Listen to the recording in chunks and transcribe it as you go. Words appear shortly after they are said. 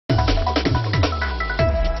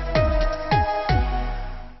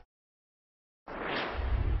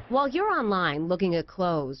While you're online looking at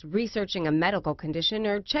clothes, researching a medical condition,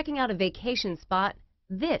 or checking out a vacation spot,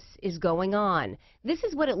 this is going on. This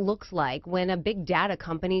is what it looks like when a big data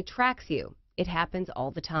company tracks you. It happens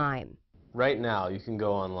all the time. Right now, you can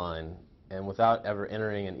go online, and without ever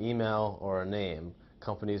entering an email or a name,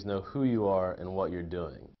 companies know who you are and what you're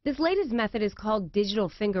doing. This latest method is called digital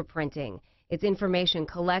fingerprinting. It's information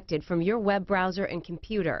collected from your web browser and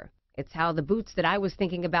computer. It's how the boots that I was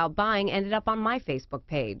thinking about buying ended up on my Facebook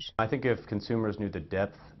page. I think if consumers knew the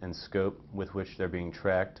depth and scope with which they're being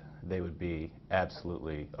tracked, they would be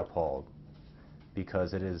absolutely appalled,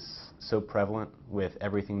 because it is so prevalent with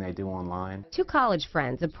everything they do online. Two college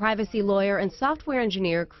friends, a privacy lawyer and software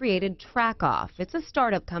engineer, created TrackOff. It's a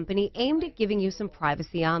startup company aimed at giving you some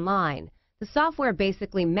privacy online. The software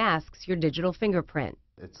basically masks your digital fingerprint.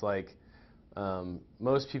 It's like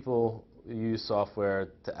most people use software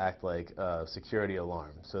to act like a security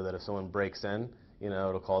alarm, so that if someone breaks in,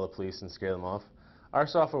 it'll call the police and scare them off. Our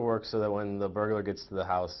software works so that when the burglar gets to the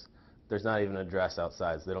house, there's not even an address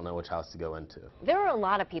outside, so they don't know which house to go into. There are a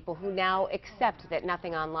lot of people who now accept that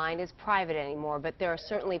nothing online is private anymore, but there are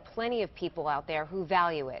certainly plenty of people out there who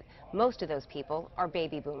value it. Most of those people are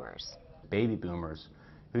baby boomers. Baby boomers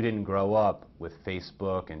who didn't grow up with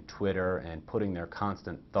Facebook and Twitter and putting their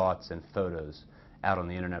constant thoughts and photos out on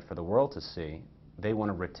the internet for the world to see, they want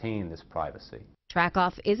to retain this privacy.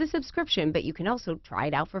 TrackOff is a subscription, but you can also try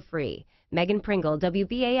it out for free. Megan Pringle,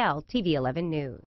 WBAL-TV 11 News.